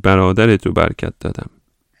من برادرت رو برکت دادم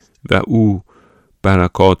و او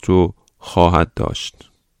برکات رو خواهد داشت.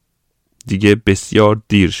 دیگه بسیار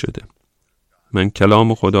دیر شده. من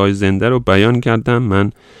کلام خدای زنده رو بیان کردم.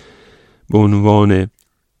 من به عنوان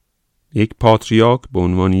یک پاتریارک، به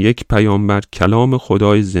عنوان یک پیامبر، کلام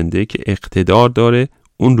خدای زنده که اقتدار داره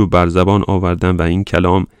اون رو بر زبان آوردم و این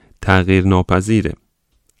کلام تغییر ناپذیره،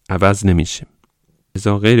 عوض نمیشه،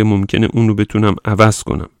 لذا غیر ممکنه اون رو بتونم عوض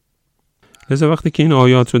کنم. لذا وقتی که این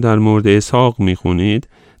آیات رو در مورد اسحاق میخونید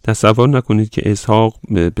تصور نکنید که اسحاق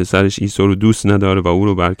پسرش عیسی رو دوست نداره و او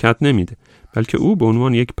رو برکت نمیده، بلکه او به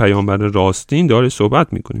عنوان یک پیامبر راستین داره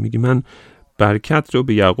صحبت میکنه. میگه من برکت رو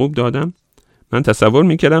به یعقوب دادم، من تصور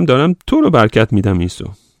میکردم دارم تو رو برکت میدم عیسی.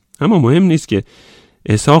 اما مهم نیست که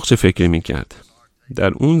اسحاق چه فکری میکرد.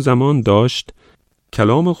 در اون زمان داشت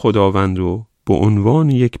کلام خداوند رو به عنوان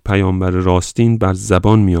یک پیامبر راستین بر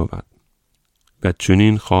زبان می آورد و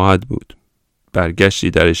چنین خواهد بود، برگشتی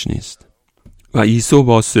درش نیست. و عیسی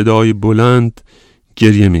با صدای بلند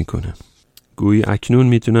گریه میکنه. گویی اکنون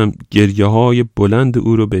میتونم گریه های بلند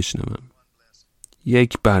او رو بشنوم.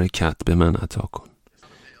 یک برکت به من عطا کن،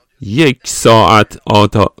 یک ساعت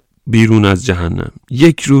بیرون از جهنم،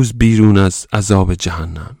 یک روز بیرون از عذاب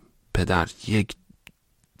جهنم. پدر یک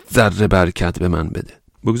ذره برکت به من بده.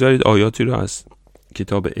 بگذارید آیاتی رو از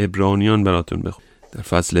کتاب عبرانیان براتون بخونم، در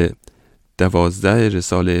فصل 12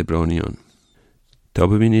 رساله عبرانیان، تا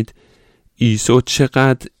ببینید عیسی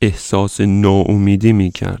چقدر احساس ناامیدی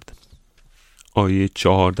میکرد. آیه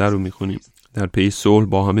 14 رو میخونیم. در پی صلح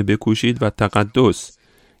با همه بکوشید و تقدس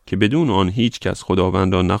که بدون آن هیچ کس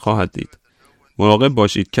خداوند را نخواهد دید. مراقب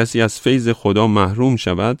باشید کسی از فیض خدا محروم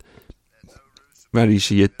شود و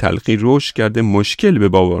ریشه تلخی رشد کرده مشکل به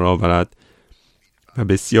بار آورد و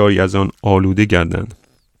بسیاری از آن آلوده گردند.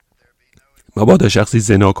 مبادا شخصی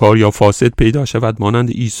زناکار یا فاسد پیدا شود مانند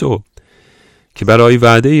عیسی که برای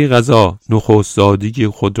وعده غذا نخست زادگی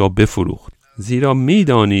خود را بفروخت. زیرا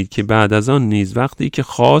میدانید که بعد از آن نیز وقتی که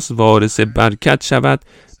خواست وارث برکت شود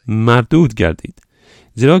مردود گردید،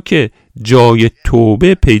 زیرا که جای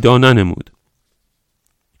توبه پیدا ننمود،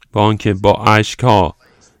 با آنکه با اشک‌ها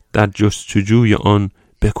در جستجوی آن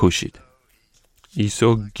بکوشید.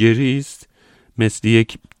 عیسی گریست مثل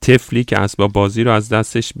یک طفلی که اسباب بازی رو از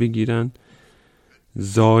دستش بگیرن.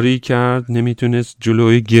 زاری کرد، نمیتونست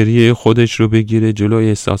جلوی گریه خودش رو بگیره، جلوی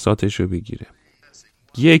احساساتش رو بگیره.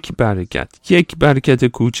 یک برکت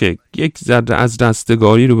کوچک، یک ذره از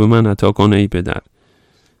رستگاری رو به من عطا کن ای پدر.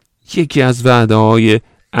 یکی از وعده های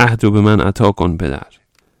عهد رو به من عطا کن پدر.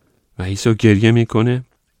 و عیسی گریه میکنه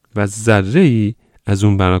و ذره ای از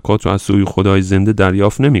اون برکات رو از سوی خدای زنده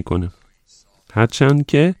دریافت نمیکنه، هرچند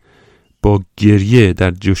که با گریه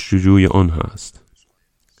در جستجوی آن هست.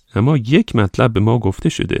 اما یک مطلب به ما گفته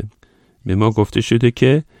شده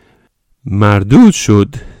که مردود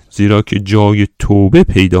شد زیرا که جای توبه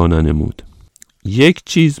پیدا ننمود. یک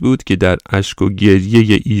چیز بود که در اشک و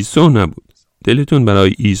گریه عیسی نبود. دلتون برای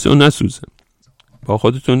عیسی نسوزه. با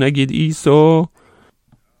خودتون نگید عیسی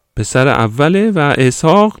پسر اوله و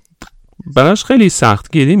اسحاق براش خیلی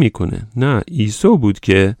سخت گریه میکنه. نه، عیسی بود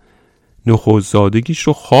که نخست زادگیش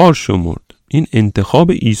رو خوار شمرد. این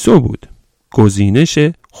انتخاب عیسی بود، گزینش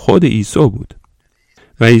خود عیسی بود.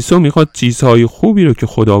 و عیسی میخواد چیزهای خوبی رو که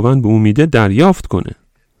خداوند به او میده دریافت کنه،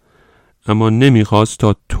 اما نمیخواست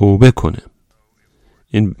تا توبه کنه.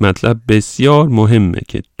 این مطلب بسیار مهمه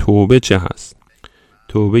که توبه چه هست.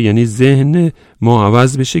 توبه یعنی ذهن ما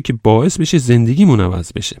عوض بشه که باعث بشه زندگیمون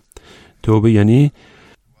عوض بشه. توبه یعنی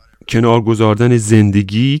کنار گذاردن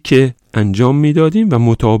زندگی که انجام میدادیم و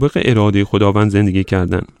مطابق اراده خداوند زندگی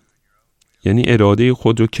کردن. یعنی اراده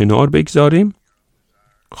خود رو کنار بگذاریم،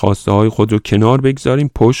 خواسته های خود رو کنار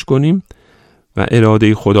بگذاریم، پشت کنیم و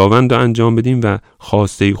اراده خداوند رو انجام بدیم و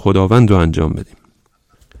خواسته خداوند رو انجام بدیم.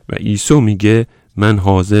 و عیسی میگه من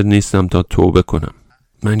حاضر نیستم تا توبه کنم.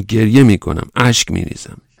 من گریه میکنم، اشک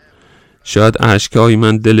میریزم. شاید اشکای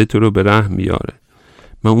من دل تو رو به رحم بیاره.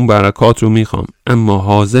 من اون برکات رو میخوام، اما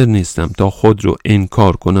حاضر نیستم تا خود رو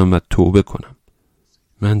انکار کنم و توبه کنم.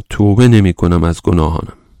 من توبه نمی کنم از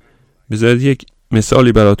گناهانم. بذارید یک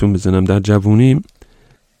مثالی براتون بزنم. در جوونیم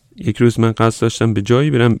یک روز من قصد داشتم به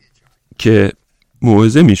جایی برم که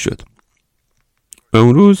موعظه میشد و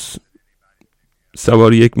اون روز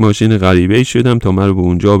سوار یک ماشین غریبه‌ای شدم تا من رو به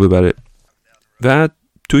اونجا ببره و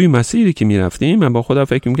توی مسیری که میرفتیم من با خودم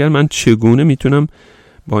فکر میکردم من چگونه میتونم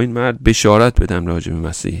با این مرد بشارت بدم راجع به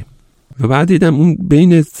مسیح. و بعد دیدم اون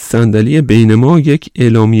بین صندلی بین ما یک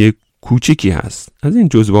اعلامیه کوچیکی هست از این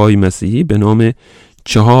جزوه‌های مسیحی به نام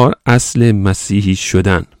 4 اصل مسیحی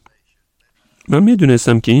شدن. من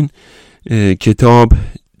میدونستم که این کتاب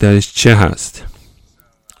درش چه هست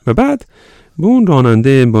و بعد به اون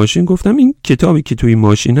راننده ماشین گفتم این کتابی که توی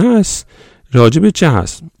ماشین هست راجع به چه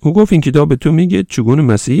هست؟ او گفت این کتاب به تو میگه چگونه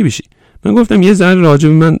مسیحی بشی. من گفتم یه ذره راجع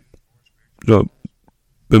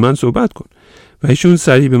به من صحبت کن. و ایشون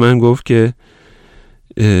سریع به من گفت که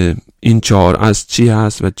این 4 اصل چی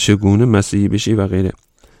هست و چگونه مسیحی بشی و غیره.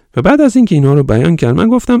 و بعد از اینکه اینا رو بیان کرد من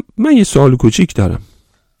گفتم من یه سوال کوچیک دارم.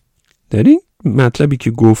 در این مطلبی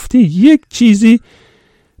که گفتی یک چیزی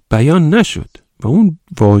بیان نشد و اون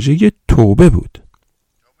واژه توبه بود.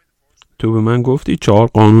 تو به من گفتی 4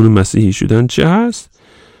 قانون مسیحی شدن چه هست؟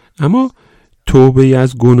 اما توبه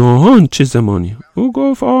از گناهان چه زمانی؟ او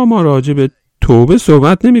گفت ما راجع به توبه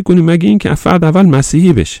صحبت نمی کنیم مگه این که فرد اول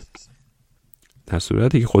مسیحی بشه. در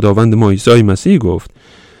صورتی که خداوند ما عیسی مسیح گفت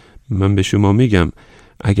من به شما میگم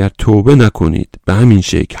اگر توبه نکنید به همین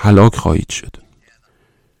شکل هلاک خواهید شد.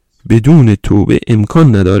 بدون توبه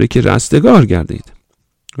امکان نداره که رستگار گردید.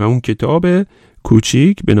 و اون کتاب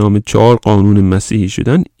کوچیک به نام 4 قانون مسیحی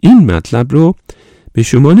شدن این مطلب رو به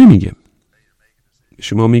شما نمیگه.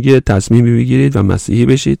 شما میگه تصمیم بگیرید و مسیحی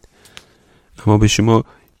بشید، اما به شما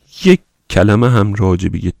یک کلمه هم راجع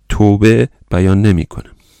به توبه بیان نمیکنه.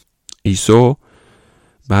 عیسی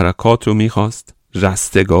برکات رو میخواست،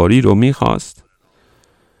 رستگاری رو میخواست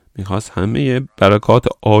همه برکات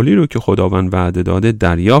عالی رو که خداوند وعده داده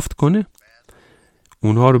دریافت کنه.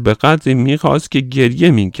 اونها رو به قدری میخواست که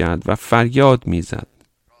گریه میکرد و فریاد میزد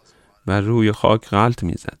و روی خاک غلط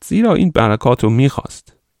میزد، زیرا این برکات رو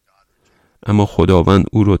میخواست. اما خداوند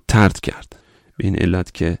او رو طرد کرد به این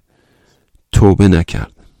علت که توبه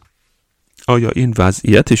نکرد. آیا این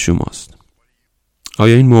وضعیت شماست؟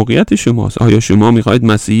 آیا این موقعیت شماست؟ آیا شما میخواید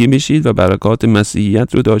مسیحی بشید و برکات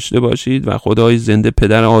مسیحیت رو داشته باشید و خدای زنده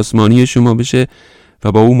پدر آسمانی شما بشه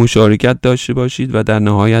و با او مشارکت داشته باشید و در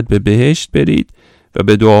نهایت به بهشت برید و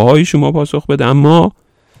به دعاهای شما پاسخ بده،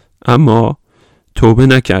 اما توبه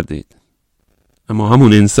نکردید، اما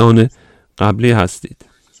همون انسان قبلی هستید.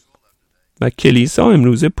 و کلیسا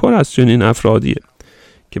امروزه پر از چنین افرادیه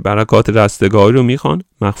که برکات رستگاری رو میخوان،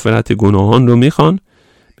 مغفرت گناهان رو میخوان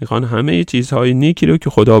همه چیزهای نیکی رو که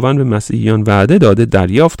خداوند به مسیحیان وعده داده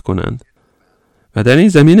دریافت کنند و در این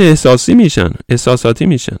زمینه احساساتی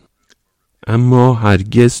میشن، اما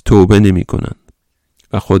هرگز توبه نمی کنند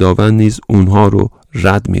و خداوند نیز اونها رو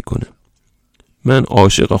رد میکنه. من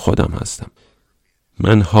عاشق خودم هستم.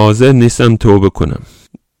 من حاضر نیستم توبه کنم.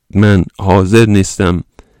 من حاضر نیستم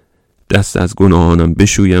دست از گناهانم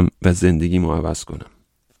بشویم و زندگیمو عوض کنم.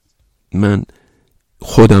 من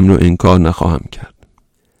خودم رو انکار نخواهم کرد.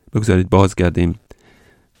 بگذارید بازگردیم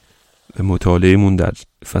به مطالعه‌مون در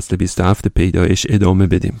فصل 27 پیدایش ادامه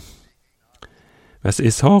بدیم. پس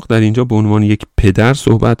اسحاق در اینجا به عنوان یک پدر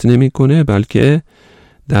صحبت نمی‌کنه، بلکه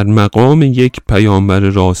در مقام یک پیامبر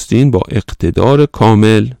راستین با اقتدار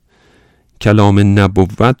کامل کلام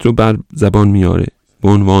نبوت رو بر زبان میاره به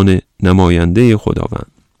عنوان نماینده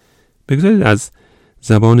خداوند. بگذارید از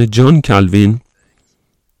زبان جان کلوین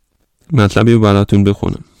مطلبی رو براتون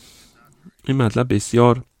بخونم. این مطلب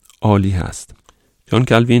بسیار عالی هست. جان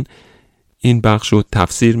کلوین این بخش رو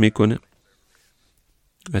تفسیر میکنه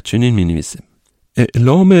و چنین مینویسه: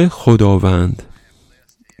 اعلام خداوند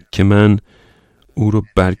که من او رو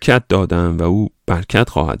برکت دادم و او برکت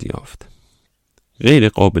خواهد یافت غیر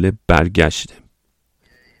قابل برگشته.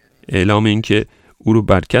 اعلام این که او رو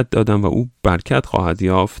برکت دادم و او برکت خواهد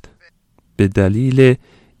یافت به دلیل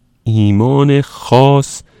ایمان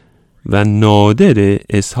خاص و نادر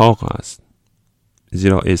اسحاق است،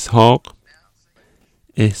 زیرا اسحاق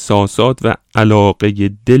احساسات و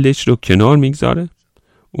علاقه دلش رو کنار میگذاره.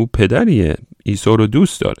 او پدریه، عیسی رو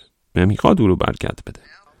دوست داره و میخواد او رو برکت بده،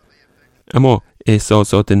 اما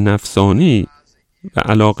احساسات نفسانی و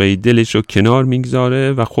علاقه دلش رو کنار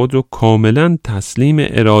میگذاره و خود رو کاملا تسلیم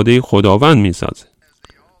اراده خداوند میسازه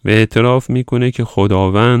و اعتراف میکنه که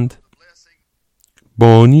خداوند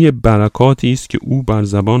بانی برکاتی است که او بر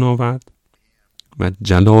زبان آورد و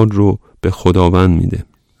جلال رو به خداوند میده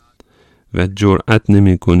و جرأت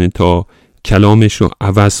نمیکنه تا کلامش رو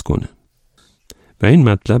عوض کنه. و این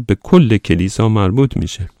مطلب به کل کلیسا مربوط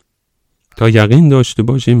میشه تا یقین داشته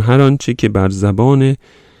باشیم هر آنچه که بر زبان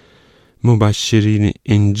مبشرین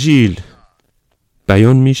انجیل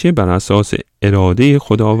بیان میشه بر اساس اراده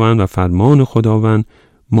خداوند و فرمان خداوند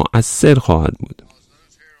مؤثر خواهد بود،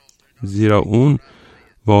 زیرا اون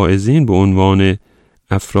واعظین به عنوان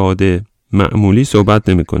افراد معمولی صحبت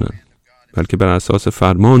نمی کنن، بلکه بر اساس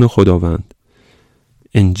فرمان خداوند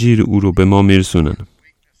انجیل او رو به ما میرسونن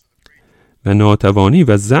و ناتوانی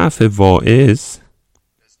و ضعف واعظ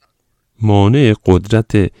مانع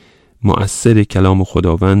قدرت مؤثر کلام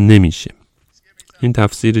خداوند نمیشه. این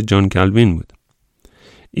تفسیر جان کلوین بود.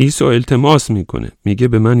 عیسی التماس میکنه، میگه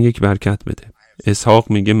به من یک برکت بده.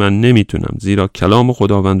 اسحاق میگه من نمیتونم، زیرا کلام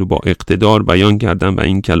خداوند رو با اقتدار بیان کردم و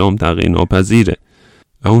این کلام تغییر ناپذیره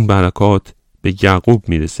و اون برکات به یعقوب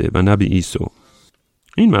میرسه و نه به عیسی.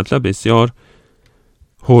 این مطلب بسیار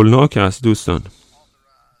هولناک است دوستان.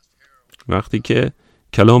 وقتی که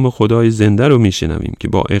کلام خدای زنده رو میشنویم که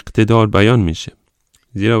با اقتدار بیان میشه.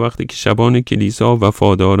 زیرا وقتی که شبان کلیسا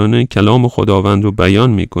وفادارانه کلام خداوند رو بیان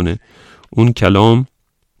میکنه، اون کلام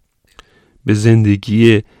به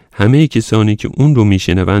زندگی همه کسانی که اون رو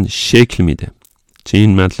میشنوند شکل میده، چه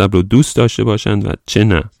این مطلب رو دوست داشته باشند و چه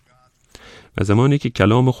نه. و زمانی که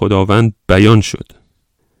کلام خداوند بیان شد،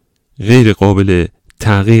 غیر قابل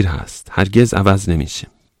تغییر هست، هرگز عوض نمیشه.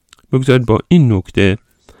 بگذارید با این نکته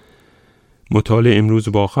مطالعه امروز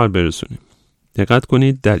با آخر برسونیم. دقت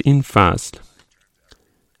کنید، در این فصل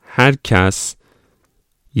هر کس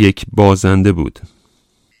یک بازنده بود.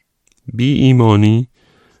 بی ایمانی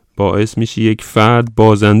باعث میشه یک فرد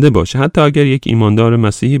بازنده باشه، حتی اگر یک ایماندار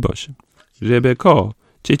مسیحی باشه. ربکا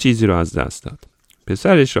چه چیزی رو از دست داد؟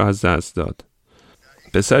 پسرش رو از دست داد.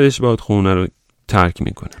 پسرش باید خونه رو ترک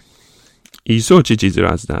میکنه. عیسی چه چیزی رو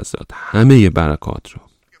از دست داد؟ همه برکات رو.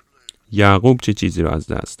 یعقوب چه چیزی رو از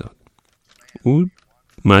دست داد؟ او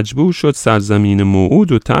مجبور شد سرزمین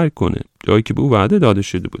موعود رو ترک کنه، جایی که به او وعده داده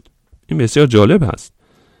شده بود. این بسیار جالب هست،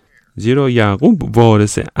 زیرا یعقوب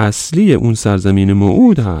وارث اصلی اون سرزمین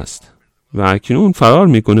موعود هست و اکنون فرار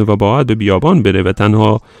میکنه و باید به بیابان بره و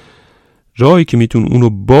تنها راهی که میتونه اون رو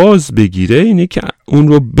باز بگیره اینه که اون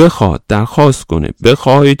رو بخواد، درخواست کنه.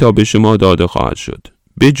 بخواهید تا به شما داده خواهد شد،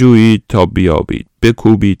 بجویید تا بیابید،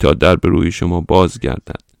 بکوبید تا در به روی شما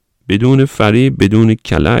بازگردد. بدون فریب، بدون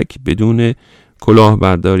کلک، بدون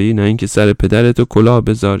کلاهبرداری، نه اینکه سر پدرتو کلاه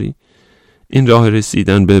بذاری. این راه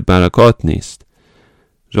رسیدن به برکات نیست.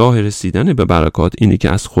 راه رسیدن به برکات اینه که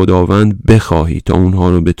از خداوند بخواهی تا اونها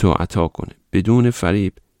رو به تو عطا کنه، بدون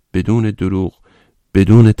فریب، بدون دروغ،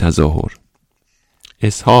 بدون تظاهر.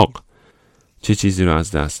 اسحاق چه چیزی رو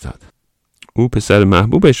از دست داد؟ او پسر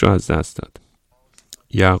محبوبش رو از دست داد.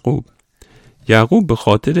 یعقوب به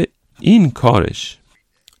خاطر این کارش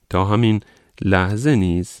تا همین لحظه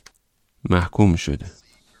نیز محکوم شده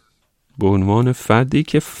به عنوان فردی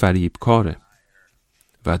که فریبکاره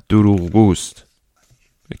و دروغگوست،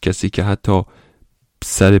 کسی که حتی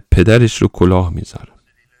سر پدرش رو کلاه میذاره.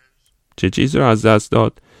 چه چیز رو از دست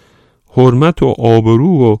داد؟ حرمت و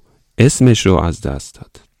آبرو و اسمش رو از دست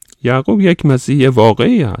داد. یعقوب یک مسیحی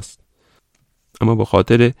واقعی است، اما به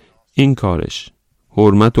خاطر این کارش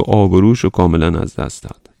حرمت و آبروش رو کاملا از دست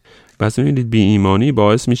داد. پس می‌بینید بی ایمانی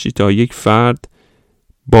باعث میشه تا یک فرد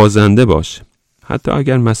بازنده باشه، حتی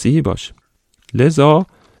اگر مسیحی باشه. لذا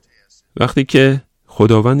وقتی که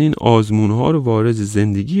خداوند این آزمون‌ها رو وارد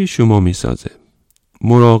زندگی شما میسازه،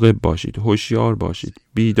 مراقب باشید، هوشیار باشید،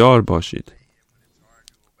 بیدار باشید.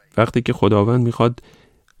 وقتی که خداوند میخواد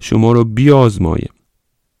شما رو بیازمایه،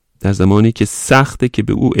 در زمانی که سخته که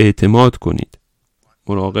به او اعتماد کنید،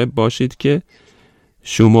 مراقب باشید که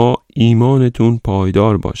شما ایمانتون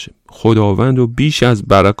پایدار باشه. خداوند رو بیش از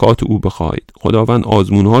برکات او بخواهید. خداوند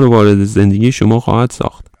آزمون‌ها رو وارد زندگی شما خواهد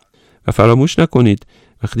ساخت. و فراموش نکنید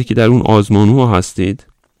وقتی که در اون آزمون‌ها هستید،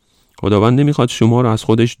 خداوند نمیخواد شما رو از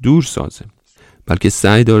خودش دور سازه، بلکه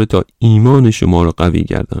سعی داره تا ایمان شما رو قوی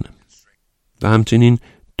گردانه و همچنین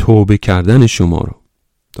توبه کردن شما رو،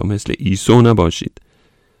 تا مثل عیسی نباشید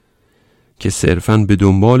که صرفاً به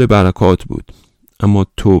دنبال برکات بود اما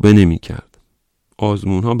توبه نمی کرد.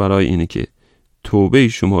 آزمون ها برای اینه که توبه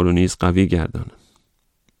شما رو نیز قوی گردانه.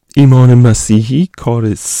 ایمان مسیحی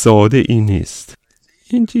کار ساده ای نیست.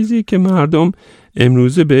 این چیزی که مردم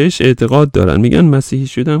امروزه بهش اعتقاد دارن، میگن مسیحی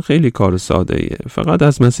شدن خیلی کار ساده ایه، فقط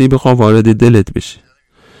از مسیح بخوا وارد دلت بشه.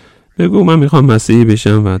 بگو من میخوام مسیحی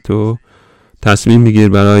بشم و تو تصمیم بگیر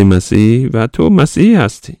برای مسیح و تو مسیحی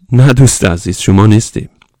هستی. نه دوست عزیز، شما نیستی.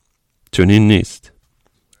 چون این نیست.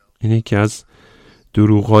 این یکی از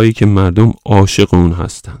دروغایی که مردم عاشق اون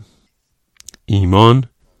هستن. ایمان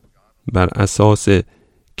بر اساس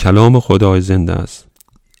کلام خدای زنده است.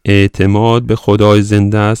 اعتماد به خدای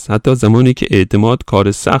زنده است، حتی زمانی که اعتماد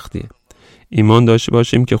کار سختیه. ایمان داشته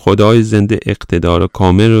باشیم که خدای زنده اقتدار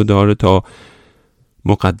کامل رو داره تا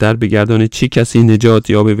مقدر بگردانه چه کسی نجات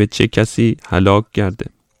یابه و چه کسی هلاک گرده.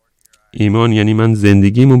 ایمان یعنی من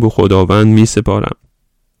زندگیمو به خداوند می سپارم.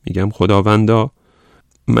 میگم خداوندا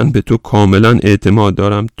من به تو کاملا اعتماد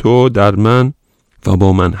دارم، تو در من و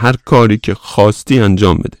با من هر کاری که خواستی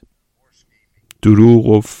انجام بده. دروغ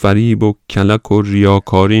و فریب و کلک و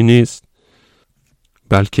ریاکاری نیست،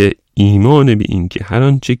 بلکه ایمان به این که هر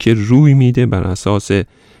آنچه که روی میده بر اساس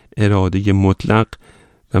اراده مطلق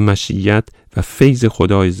و مشیت و فیض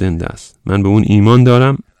خدای زنده است. من به اون ایمان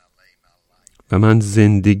دارم و من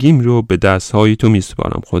زندگیم رو به دستهای تو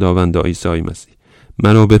میسپارم. خداوند عیسی مسیح،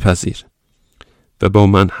 منو بپذیر و با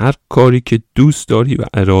من هر کاری که دوست داری و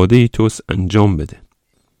اراده توست انجام بده.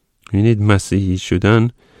 ببینید مسیحی شدن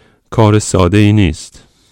کار ساده ای نیست.